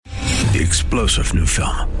The explosive new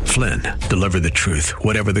film, Flynn, deliver the truth,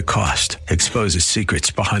 whatever the cost, exposes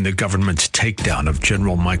secrets behind the government's takedown of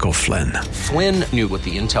General Michael Flynn. Flynn knew what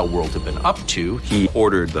the intel world had been up to. He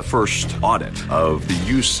ordered the first audit of the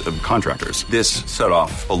use of contractors. This set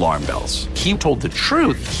off alarm bells. He told the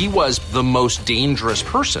truth. He was the most dangerous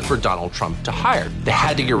person for Donald Trump to hire. They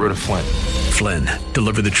had to get rid of Flynn. Flynn,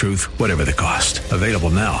 deliver the truth, whatever the cost. Available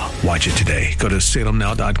now. Watch it today. Go to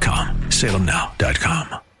salemnow.com.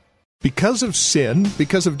 salemnow.com. Because of sin,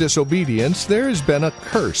 because of disobedience, there has been a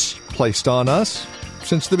curse placed on us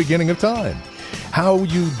since the beginning of time. How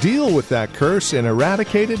you deal with that curse and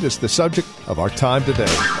eradicate it is the subject of our time today.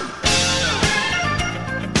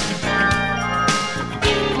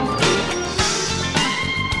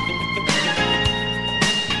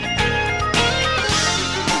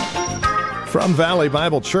 From Valley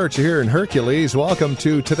Bible Church here in Hercules, welcome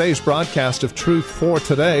to today's broadcast of Truth for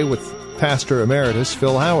Today with Pastor Emeritus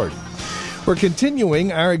Phil Howard. We're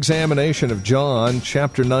continuing our examination of John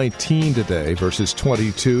chapter 19 today, verses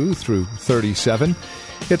 22 through 37.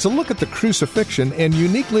 It's a look at the crucifixion and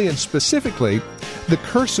uniquely and specifically the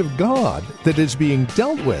curse of God that is being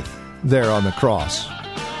dealt with there on the cross.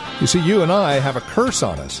 You see, you and I have a curse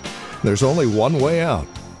on us. There's only one way out.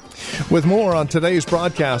 With more on today's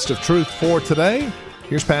broadcast of Truth for Today,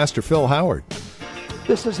 here's Pastor Phil Howard.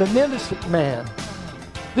 This is an innocent man.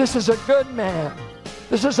 This is a good man.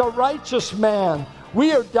 This is a righteous man.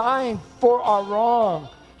 We are dying for our wrong.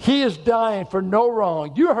 He is dying for no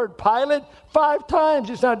wrong. You heard Pilate 5 times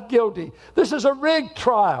he's not guilty. This is a rigged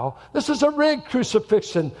trial. This is a rigged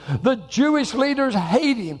crucifixion. The Jewish leaders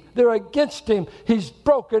hate him. They're against him. He's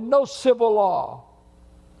broken no civil law.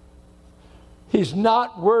 He's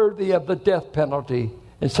not worthy of the death penalty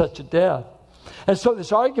in such a death. And so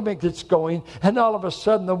this argument gets going, and all of a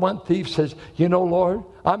sudden the one thief says, you know, Lord,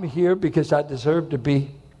 I'm here because I deserve to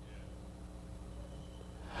be.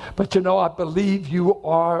 But you know, I believe you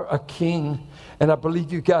are a king, and I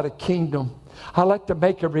believe you got a kingdom. I'd like to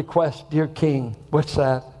make a request, dear king. What's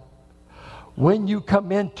that? When you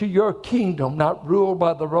come into your kingdom, not ruled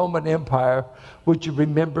by the Roman Empire, would you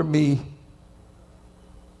remember me?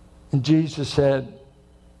 And Jesus said,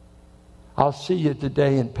 I'll see you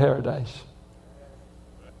today in paradise.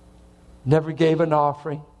 Never gave an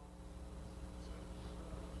offering.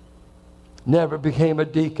 Never became a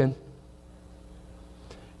deacon.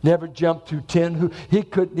 Never jumped through 10. He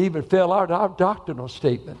couldn't even fill out our doctrinal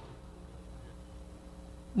statement.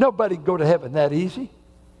 Nobody can go to heaven that easy.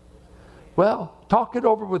 Well, talk it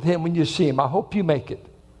over with him when you see him. I hope you make it.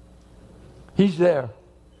 He's there.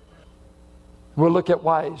 We'll look at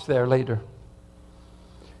why he's there later.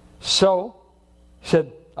 So, he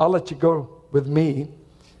said, I'll let you go with me.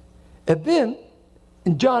 And then,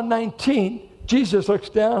 in John 19, Jesus looks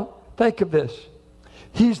down. Think of this.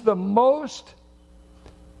 He's the most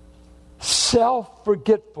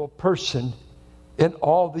self-forgetful person in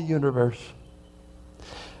all the universe.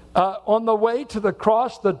 On the way to the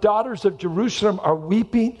cross, the daughters of Jerusalem are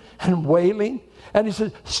weeping and wailing. And he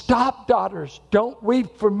says, stop, daughters. Don't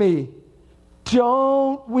weep for me.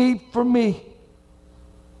 Don't weep for me.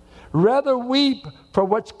 Rather weep for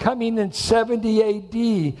what's coming in 70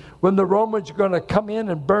 AD when the Romans are going to come in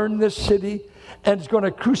and burn this city and it's going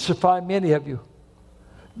to crucify many of you.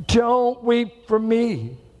 Don't weep for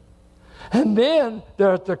me. And then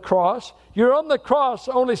they're at the cross. You're on the cross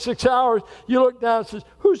only 6 hours. You look down and says,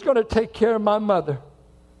 who's going to take care of my mother?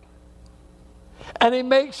 And he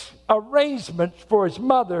makes arrangements for his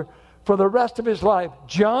mother for the rest of his life.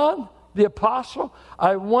 John, the apostle,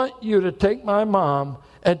 I want you to take my mom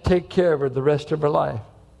and take care of her the rest of her life.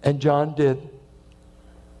 And John did.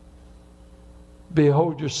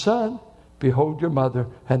 Behold your son, behold your mother.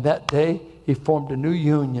 And that day he formed a new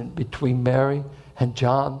union between Mary and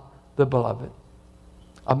John the beloved.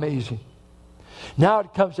 Amazing. Now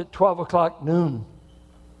it comes at 12 o'clock noon.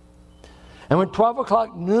 And when 12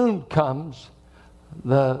 o'clock noon comes,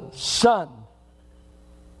 the sun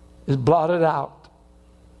is blotted out.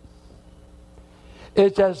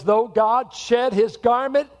 It's as though God shed his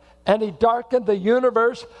garment and he darkened the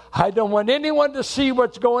universe. I don't want anyone to see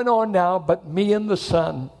what's going on now but me and the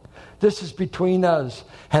Son. This is between us,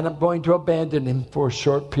 and I'm going to abandon him for a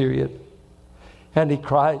short period. And he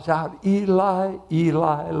cries out, Eli,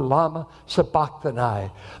 Eli, lama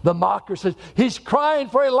sabachthani. The mocker says, he's crying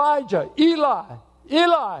for Elijah. Eli,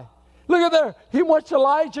 Eli. Look at there. He wants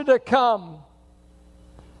Elijah to come.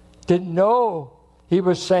 Didn't know he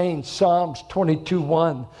was saying Psalms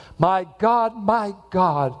 22:1. My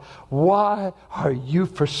God, why are you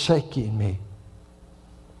forsaking me?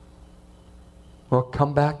 Well,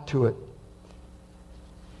 come back to it.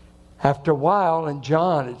 After a while, in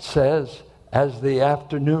John, it says, as the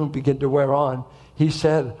afternoon began to wear on, he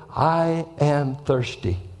said, I am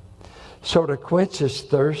thirsty. So to quench his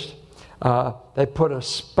thirst, they put a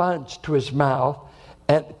sponge to his mouth,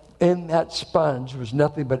 and in that sponge was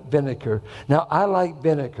nothing but vinegar. Now, I like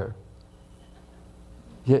vinegar.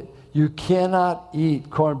 You cannot eat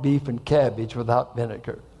corned beef and cabbage without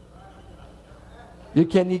vinegar. You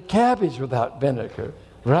can't eat cabbage without vinegar,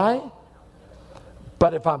 right?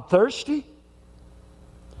 But if I'm thirsty,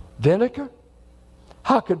 vinegar?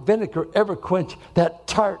 How could vinegar ever quench that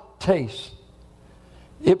tart taste?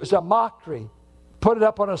 It was a mockery. Put it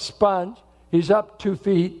up on a sponge. He's up 2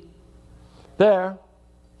 feet there.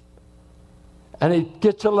 And he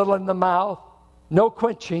gets a little in the mouth. No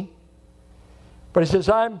quenching. But he says,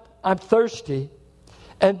 I'm thirsty.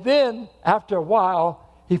 And then, after a while,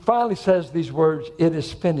 he finally says these words, it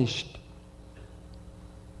is finished.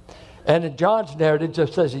 And in John's narrative, it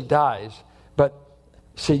just says he dies. But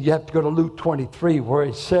see, you have to go to Luke 23, where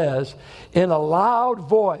it says, in a loud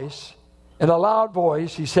voice,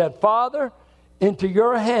 he said, Father, into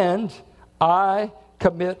your hands I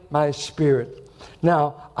commit my spirit.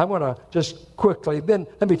 Now, I want to just quickly, then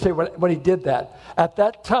let me tell you when he did that. At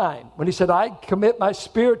that time, when he said, I commit my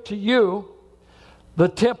spirit to you, the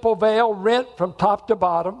temple veil rent from top to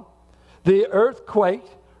bottom, the earth quaked,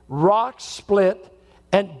 rocks split,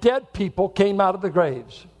 and dead people came out of the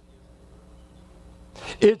graves.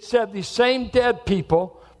 It said these same dead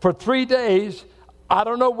people, for 3 days, I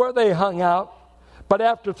don't know where they hung out, but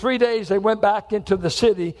after 3 days, they went back into the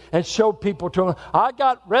city and showed people to him, I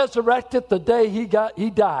got resurrected the day he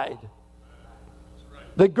died.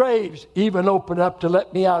 The graves even opened up to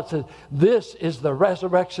let me out and said, this is the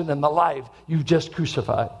resurrection and the life you just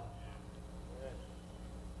crucified.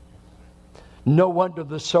 No wonder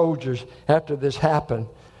the soldiers, after this happened,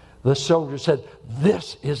 the soldiers said,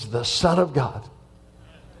 this is the Son of God.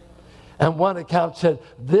 And one account said,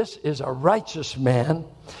 this is a righteous man.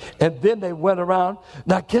 And then they went around.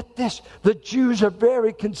 Now get this. The Jews are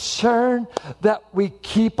very concerned that we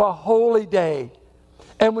keep a holy day.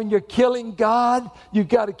 And when you're killing God, you've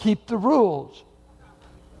got to keep the rules.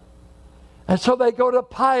 And so they go to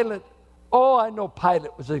Pilate. Oh, I know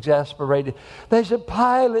Pilate was exasperated. They said,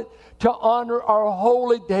 Pilate, to honor our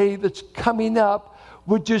holy day that's coming up,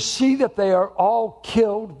 would you see that they are all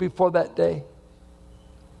killed before that day?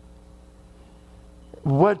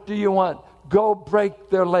 What do you want? Go break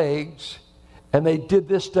their legs. And they did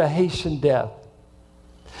this to hasten death.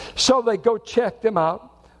 So they go check them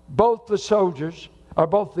out. Both the soldiers, or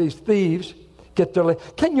both these thieves, get their legs.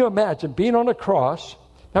 Can you imagine being on a cross?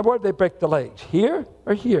 Now, where did they break the legs? Here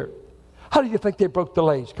or here? How do you think they broke the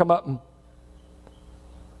legs? Come up and...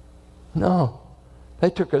 No. They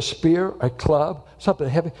took a spear, a club, something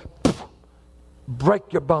heavy.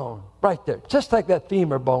 Break your bone right there. Just like that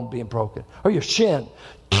femur bone being broken. Or your shin.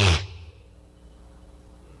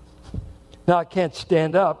 Now I can't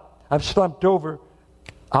stand up. I'm slumped over.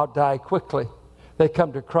 I'll die quickly. They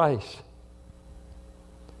come to Christ.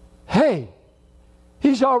 Hey,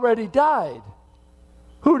 he's already died.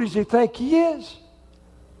 Who does he think he is?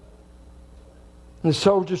 And the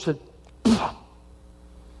soldier said,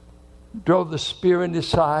 drove the spear in his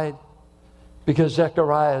side, because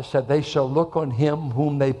Zechariah said, they shall look on him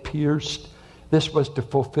whom they pierced. This was to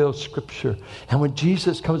fulfill Scripture. And when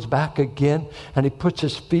Jesus comes back again and he puts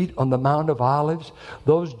his feet on the Mount of Olives,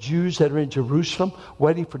 those Jews that are in Jerusalem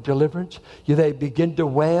waiting for deliverance, they begin to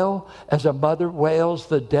wail as a mother wails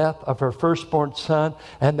the death of her firstborn son.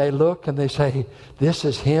 And they look and they say, this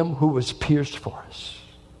is him who was pierced for us.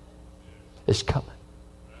 It's coming.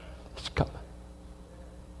 It's coming.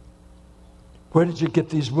 Where did you get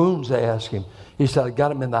these wounds, they asked him. He said, I got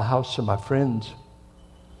them in the house of my friends.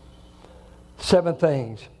 7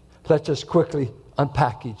 things. Let's just quickly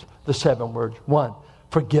unpackage the 7 words. 1,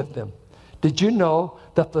 forgive them. Did you know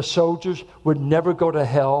that the soldiers would never go to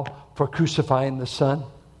hell for crucifying the Son?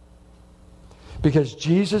 Because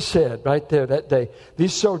Jesus said right there that day,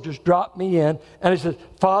 these soldiers dropped me in, and he said,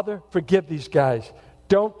 Father, forgive these guys.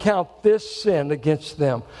 Don't count this sin against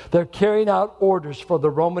them. They're carrying out orders for the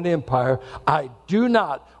Roman Empire. I do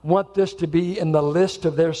not want this to be in the list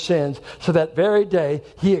of their sins. So that very day,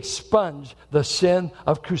 he expunged the sin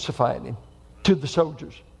of crucifying him to the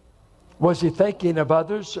soldiers. Was he thinking of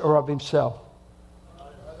others or of himself?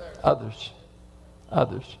 Others.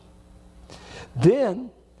 Others.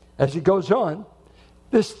 Then, as he goes on,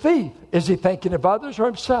 this thief, is he thinking of others or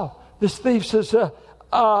himself? This thief says,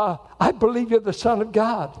 I believe you're the Son of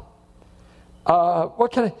God.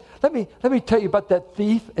 Let me tell you about that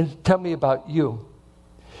thief and tell me about you.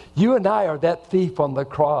 You and I are that thief on the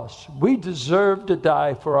cross. We deserve to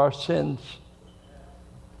die for our sins.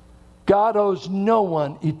 God owes no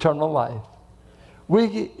one eternal life.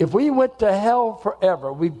 If we went to hell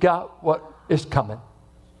forever, we've got what is coming.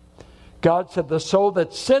 God said, the soul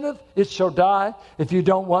that sinneth, it shall die. If you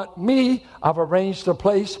don't want me, I've arranged a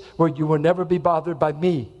place where you will never be bothered by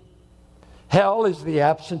me. Hell is the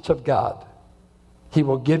absence of God. He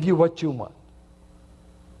will give you what you want.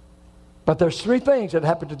 But there's three things that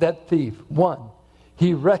happened to that thief. One,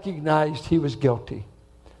 he recognized he was guilty.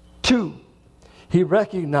 Two, he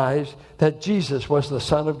recognized that Jesus was the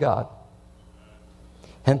Son of God.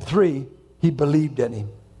 And three, he believed in him.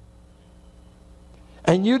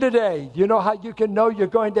 And you today, you know how you can know you're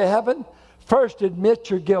going to heaven? First, admit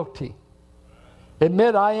you're guilty.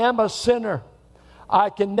 Admit, I am a sinner. I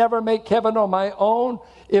can never make heaven on my own.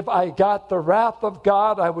 If I got the wrath of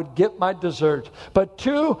God, I would get my deserts. But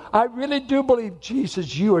two, I really do believe,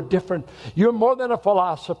 Jesus, you are different. You're more than a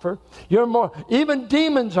philosopher. Even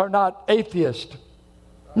demons are not atheists.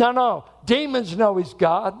 No. Demons know he's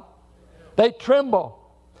God. They tremble.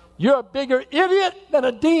 You're a bigger idiot than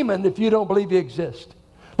a demon if you don't believe he exists.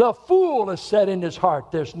 The fool has said in his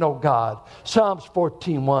heart, there's no God. Psalms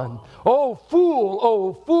 14:1. Oh, fool,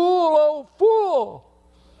 oh, fool, oh, fool.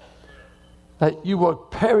 That you will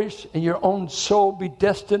perish and your own soul be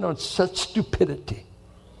destined on such stupidity.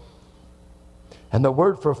 And the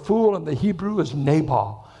word for fool in the Hebrew is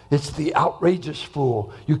Nabal. It's the outrageous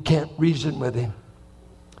fool. You can't reason with him.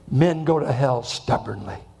 Men go to hell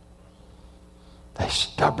stubbornly. They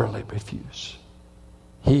stubbornly refuse.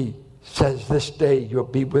 He says, this day you'll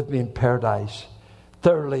be with me in paradise.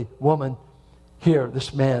 Thirdly, woman, here,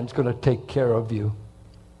 this man's going to take care of you.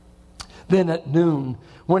 Then at noon,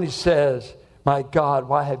 when he says, my God,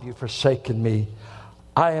 why have you forsaken me?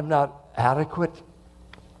 I am not adequate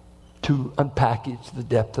to unpackage the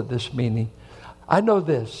depth of this meaning. I know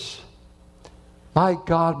this. My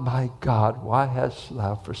God, why hast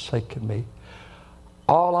thou forsaken me?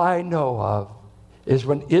 All I know of is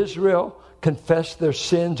when Israel confessed their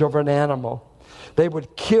sins over an animal, they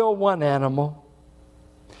would kill one animal,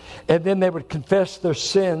 and then they would confess their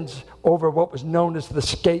sins over what was known as the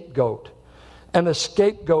scapegoat. And the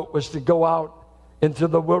scapegoat was to go out into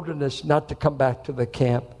the wilderness, not to come back to the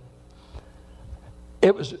camp.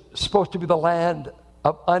 It was supposed to be the land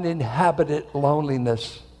of uninhabited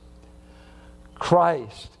loneliness.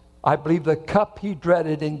 Christ, I believe the cup he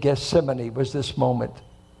dreaded in Gethsemane was this moment.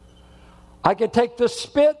 I can take the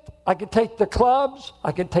spit, I can take the clubs,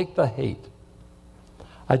 I can take the hate.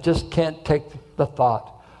 I just can't take the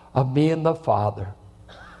thought of me and the Father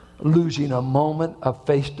losing a moment of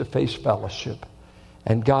face-to-face fellowship.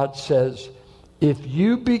 And God says, if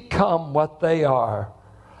you become what they are,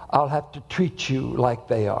 I'll have to treat you like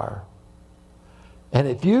they are. And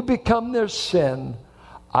if you become their sin,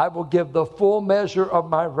 I will give the full measure of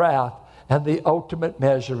my wrath, and the ultimate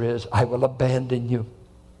measure is I will abandon you.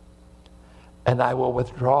 And I will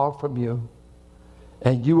withdraw from you.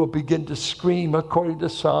 And you will begin to scream, according to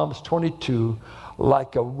Psalms 22,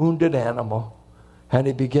 like a wounded animal. And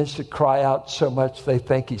he begins to cry out so much they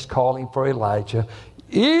think he's calling for Elijah.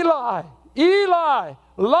 Eli, Eli,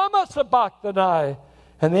 lama sabachthani.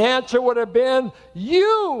 And the answer would have been,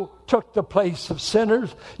 you took the place of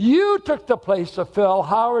sinners. You took the place of Phil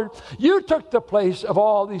Howard. You took the place of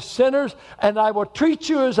all these sinners, and I will treat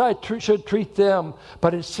you as I should treat them.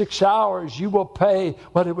 But in 6 hours, you will pay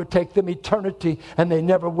what it would take them eternity, and they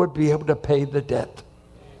never would be able to pay the debt.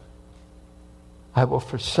 I will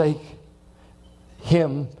forsake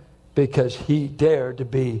him because he dared to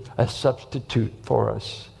be a substitute for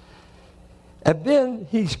us. And then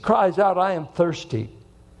he cries out, I am thirsty.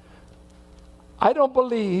 I don't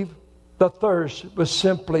believe the thirst was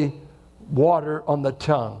simply water on the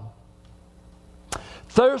tongue.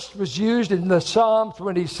 Thirst was used in the Psalms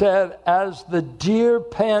when he said, as the deer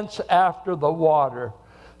pants after the water,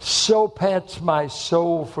 so pants my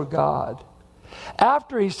soul for God.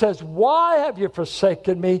 After he says, why have you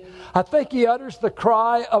forsaken me? I think he utters the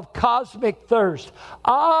cry of cosmic thirst.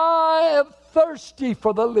 I am thirsty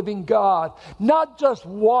for the living God. Not just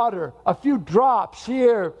water, a few drops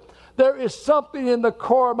here. There is something in the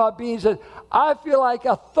core of my being that I feel like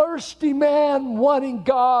a thirsty man wanting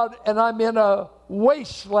God, and I'm in a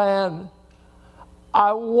wasteland.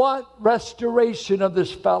 I want restoration of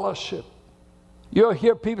this fellowship. You'll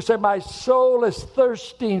hear people say, my soul is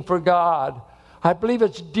thirsting for God. I believe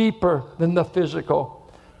it's deeper than the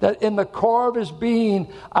physical. That in the core of his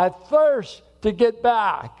being, I thirst to get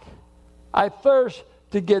back. I thirst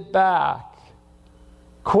to get back.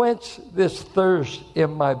 Quench this thirst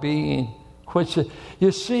in my being. quench it.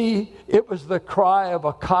 You see, it was the cry of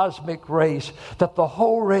a cosmic race, that the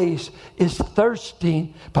whole race is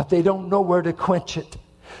thirsting, but they don't know where to quench it.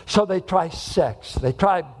 So they try sex, they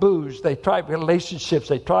try booze, they try relationships,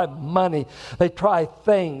 they try money, they try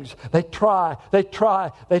things, they try. And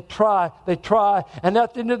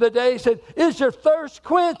at the end of the day, he said, is your thirst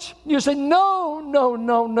quenched? You say,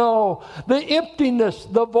 no. The emptiness,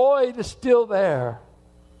 the void is still there.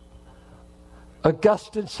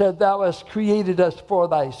 Augustine said, thou hast created us for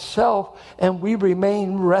thyself, and we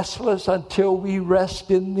remain restless until we rest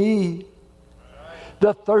in thee.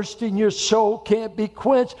 The thirst in your soul can't be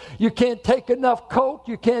quenched. You can't take enough coke.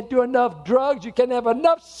 You can't do enough drugs. You can't have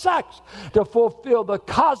enough sex to fulfill the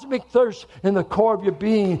cosmic thirst in the core of your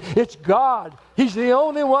being. It's God. He's the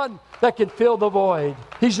only one that can fill the void.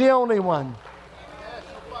 He's the only one.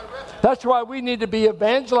 That's why we need to be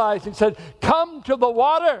evangelized and said, come to the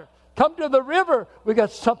water. Come to the river. We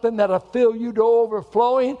got something that'll fill you to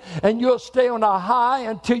overflowing, and you'll stay on a high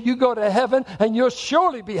until you go to heaven, and you'll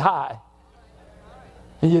surely be high.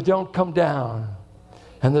 And you don't come down.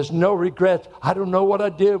 And there's no regrets. I don't know what I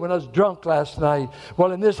did when I was drunk last night.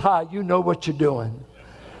 Well, in this high, you know what you're doing.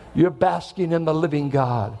 You're basking in the living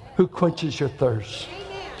God who quenches your thirst.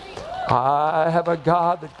 I have a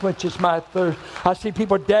God that quenches my thirst. I see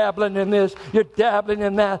people dabbling in this. You're dabbling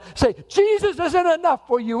in that. Say, Jesus isn't enough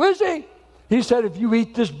for you, is he? He said, if you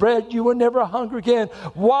eat this bread, you will never hunger again.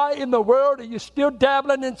 Why in the world are you still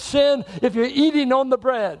dabbling in sin if you're eating on the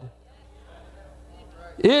bread?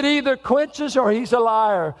 It either quenches or he's a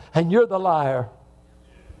liar, and you're the liar,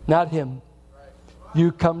 not him.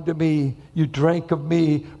 You come to me, you drink of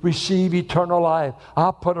me, receive eternal life.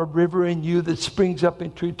 I'll put a river in you that springs up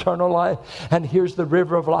into eternal life. And here's the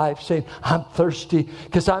river of life saying, I'm thirsty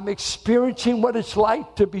because I'm experiencing what it's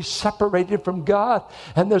like to be separated from God.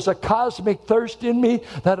 And there's a cosmic thirst in me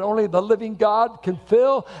that only the living God can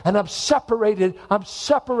fill. And I'm separated.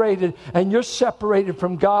 And you're separated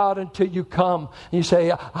from God until you come. And you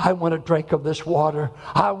say, I want to drink of this water.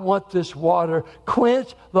 I want this water.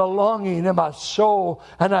 Quench the longing in my soul.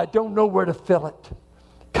 And I don't know where to fill it.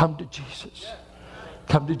 Come to Jesus.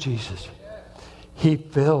 Come to Jesus. He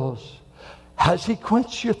fills. Has he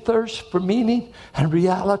quenched your thirst for meaning and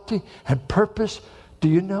reality and purpose? Do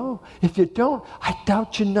you know? If you don't, I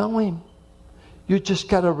doubt you know him. You just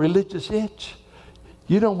got a religious itch.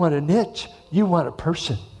 You don't want an itch. You want a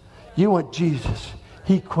person. You want Jesus.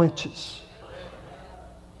 He quenches.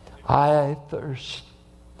 I thirst.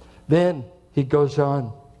 Then he goes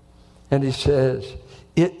on. And he says,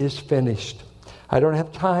 it is finished. I don't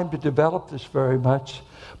have time to develop this very much.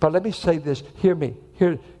 But let me say this. Hear me.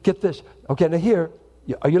 Here, get this. Okay, now here.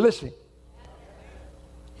 Are you listening?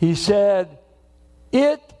 He said,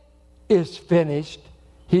 it is finished.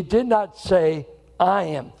 He did not say, I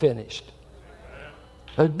am finished.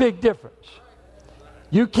 There's a big difference.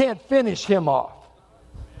 You can't finish him off.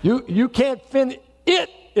 You can't finish. It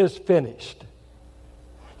is finished.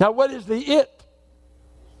 Now, what is the it?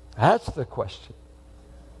 That's the question.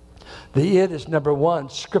 The it is number one.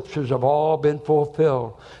 Scriptures have all been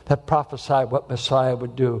fulfilled that prophesied what Messiah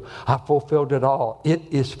would do. I fulfilled it all. It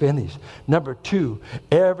is finished. Number two,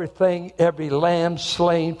 everything, every lamb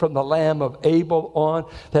slain from the lamb of Abel on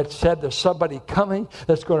that said there's somebody coming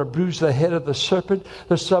that's going to bruise the head of the serpent.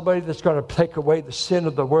 There's somebody that's going to take away the sin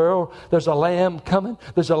of the world. There's a lamb coming.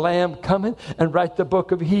 There's a lamb coming. And write the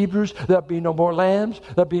book of Hebrews. There'll be no more lambs.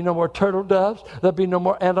 There'll be no more turtle doves. There'll be no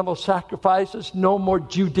more animal sacrifices. No more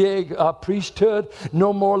Judaic priesthood,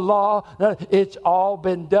 no more law. It's all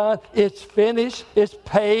been done. It's finished. It's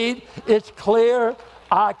paid. It's clear.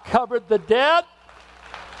 I covered the debt.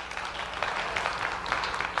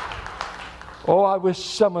 Oh, I wish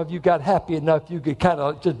some of you got happy enough you could kind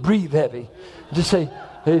of just breathe heavy. Just say,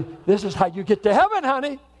 hey, this is how you get to heaven,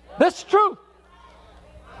 honey. That's true.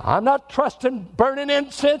 I'm not trusting burning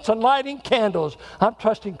incense and lighting candles. I'm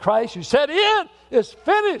trusting Christ who said, it is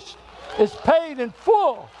finished. It's paid in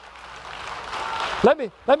full. Let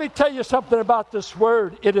me tell you something about this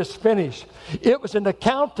word, it is finished. It was an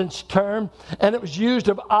accountant's term, and it was used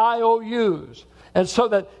of IOUs. And so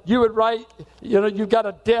that you would write, you've got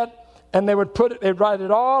a debt, and they'd write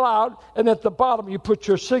it all out, and at the bottom you put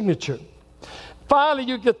your signature. Finally,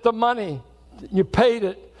 you get the money. You paid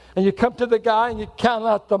it, and you come to the guy and you count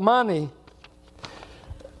out the money.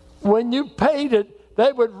 When you paid it,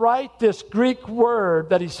 they would write this Greek word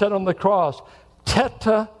that he said on the cross,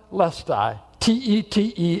 tetelestai.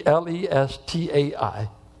 Tetelestai.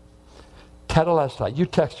 Tetelestai. You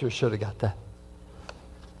texters should have got that.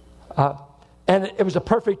 And it was a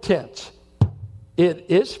perfect tense. It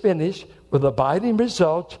is finished with abiding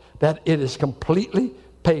results that it is completely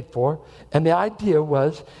paid for. And the idea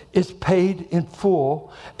was it's paid in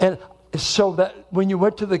full. And so that when you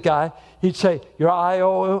went to the guy, he'd say, your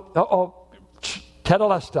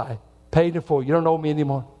tetelestai, paid in full. You don't owe me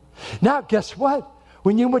anymore. Now, guess what?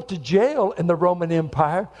 When you went to jail in the Roman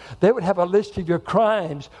Empire, they would have a list of your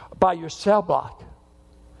crimes by your cell block.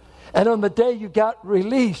 And on the day you got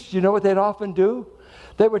released, you know what they'd often do?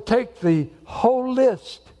 They would take the whole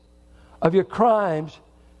list of your crimes,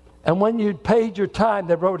 and when you'd paid your time,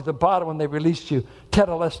 they wrote at the bottom when they released you,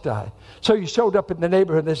 tetelestai. So you showed up in the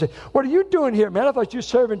neighborhood, and they say, what are you doing here, man? I thought you were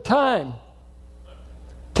serving time.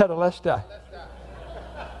 Tetelestai.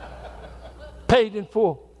 Paid in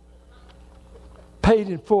full. Paid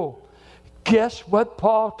in full. Guess what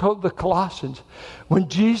Paul told the Colossians? When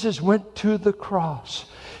Jesus went to the cross,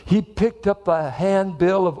 he picked up a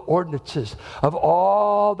handbill of ordinances of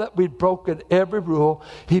all that we'd broken, every rule.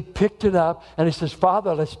 He picked it up and he says,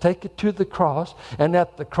 Father, let's take it to the cross. And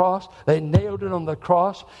at the cross, they nailed it on the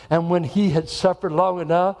cross. And when he had suffered long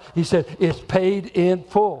enough, he said, it's paid in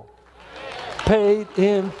full. Paid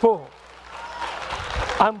in full.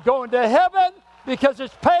 I'm going to heaven because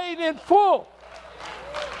it's paid in full.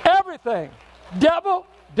 Everything. Devil,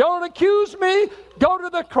 don't accuse me. Go to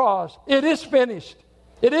the cross. It is finished.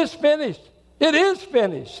 It is finished. It is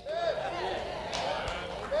finished.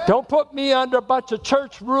 Don't put me under a bunch of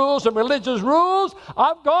church rules and religious rules.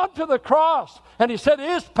 I've gone to the cross. And he said, it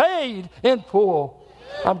is paid in full.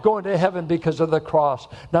 I'm going to heaven because of the cross,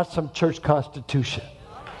 not some church constitution.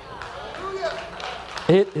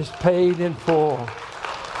 It is paid in full.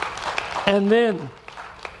 And then,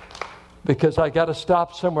 because I got to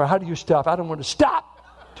stop somewhere. How do you stop? I don't want to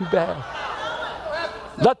stop. Too bad.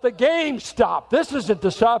 Let the game stop. This isn't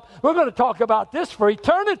to stop. We're going to talk about this for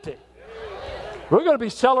eternity. We're going to be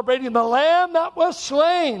celebrating the Lamb that was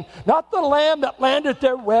slain. Not the Lamb that landed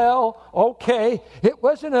there. Well, okay. It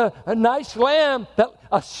wasn't a nice lamb.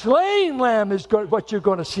 A slain lamb is what you're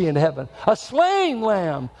going to see in heaven. A slain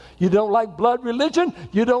lamb. You don't like blood religion?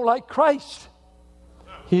 You don't like Christ.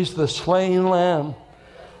 He's the slain lamb.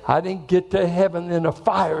 I didn't get to heaven in a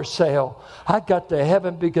fire sale. I got to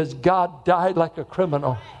heaven because God died like a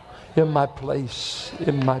criminal. In my place.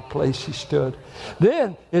 In my place he stood.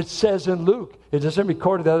 Then it says in Luke, it doesn't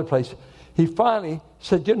record it the other place, he finally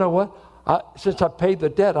said, you know what? Since I paid the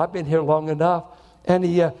debt, I've been here long enough. And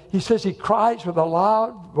he says he cries with a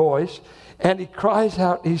loud voice. And he cries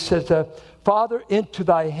out, he says, Father, into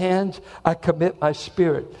thy hands I commit my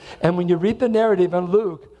spirit. And when you read the narrative in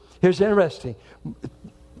Luke, here's interesting.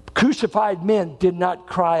 Crucified men did not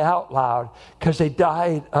cry out loud because they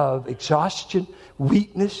died of exhaustion,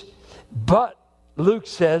 weakness. But Luke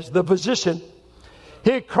says, the physician,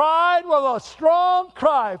 he cried with a strong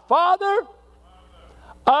cry, Father,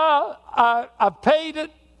 I paid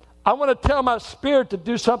it. I want to tell my spirit to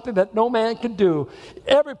do something that no man can do.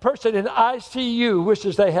 Every person in ICU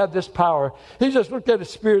wishes they had this power. He just looked at his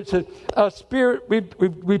spirit and said, Spirit,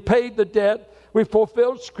 we paid the debt. We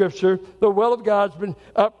fulfilled Scripture. The will of God's been,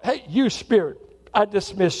 hey, you spirit, I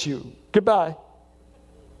dismiss you. Goodbye.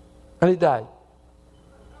 And he died.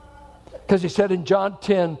 Because he said in John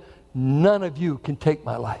 10, none of you can take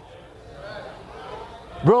my life.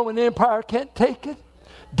 Roman Empire can't take it.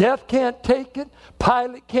 Death can't take it.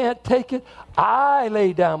 Pilate can't take it. I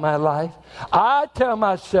lay down my life. I tell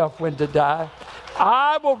myself when to die.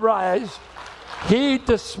 I will rise. He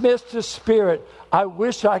dismissed his spirit. I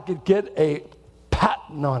wish I could get a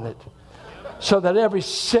patent on it so that every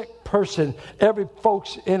sick person, every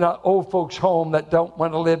folks in an old folks home that don't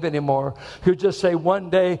want to live anymore, who just say one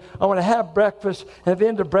day, I want to have breakfast, and at the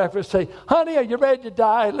end of breakfast say, honey, are you ready to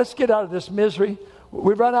die? Let's get out of this misery.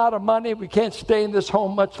 We run out of money. We can't stay in this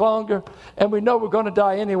home much longer, and we know we're going to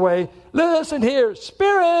die anyway. Listen here,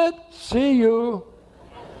 Spirit, see you.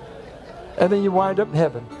 And then you wind up in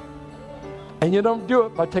heaven. And you don't do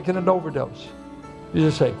it by taking an overdose. You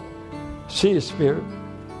just say, see his Spirit.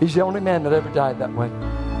 He's the only man that ever died that way.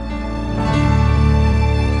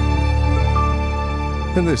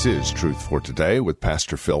 And this is Truth for Today with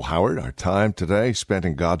Pastor Phil Howard. Our time today spent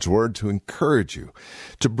in God's Word to encourage you,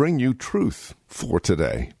 to bring you truth for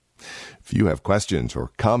today. If you have questions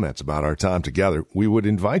or comments about our time together, we would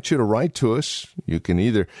invite you to write to us. You can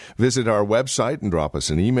either visit our website and drop us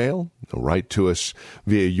an email, write to us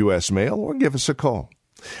via U.S. mail, or give us a call.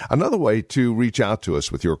 Another way to reach out to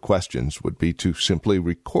us with your questions would be to simply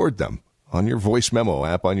record them on your voice memo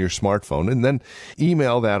app on your smartphone and then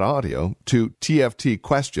email that audio to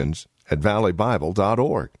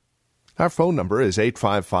tftquestions@valleybible.org. Our phone number is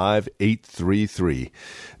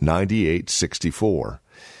 855-833-9864.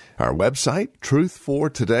 Our website,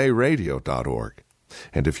 truthfortodayradio.org.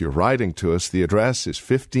 And if you're writing to us, the address is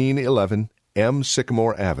 1511 M.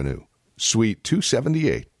 Sycamore Avenue, Suite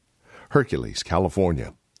 278, Hercules,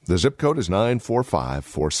 California. The zip code is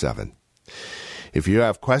 94547. If you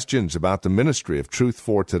have questions about the ministry of Truth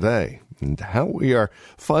for Today and how we are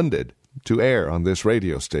funded to air on this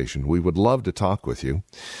radio station, we would love to talk with you.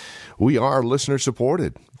 We are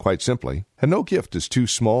listener-supported, quite simply, and no gift is too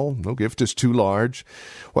small, no gift is too large.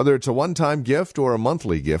 Whether it's a one-time gift or a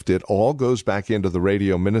monthly gift, it all goes back into the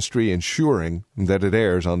radio ministry, ensuring that it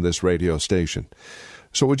airs on this radio station.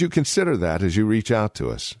 So would you consider that as you reach out to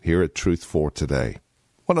us here at Truth for Today?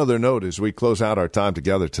 One other note as we close out our time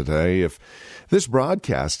together today, if this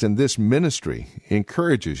broadcast and this ministry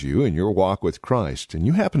encourages you in your walk with Christ, and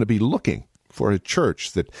you happen to be looking for a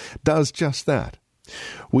church that does just that,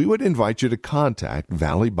 we would invite you to contact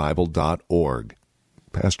valleybible.org.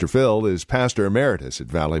 Pastor Phil is Pastor Emeritus at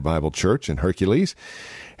Valley Bible Church in Hercules,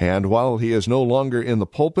 and while he is no longer in the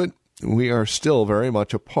pulpit, we are still very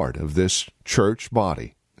much a part of this church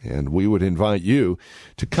body, and we would invite you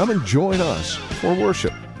to come and join us for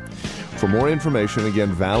worship. For more information,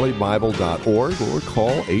 again, valleybible.org or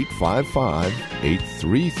call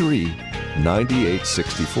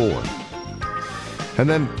 855-833-9864. And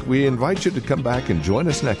then we invite you to come back and join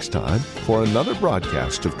us next time for another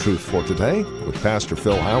broadcast of Truth for Today with Pastor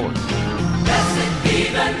Phil Howard. Blessed be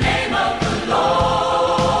the name.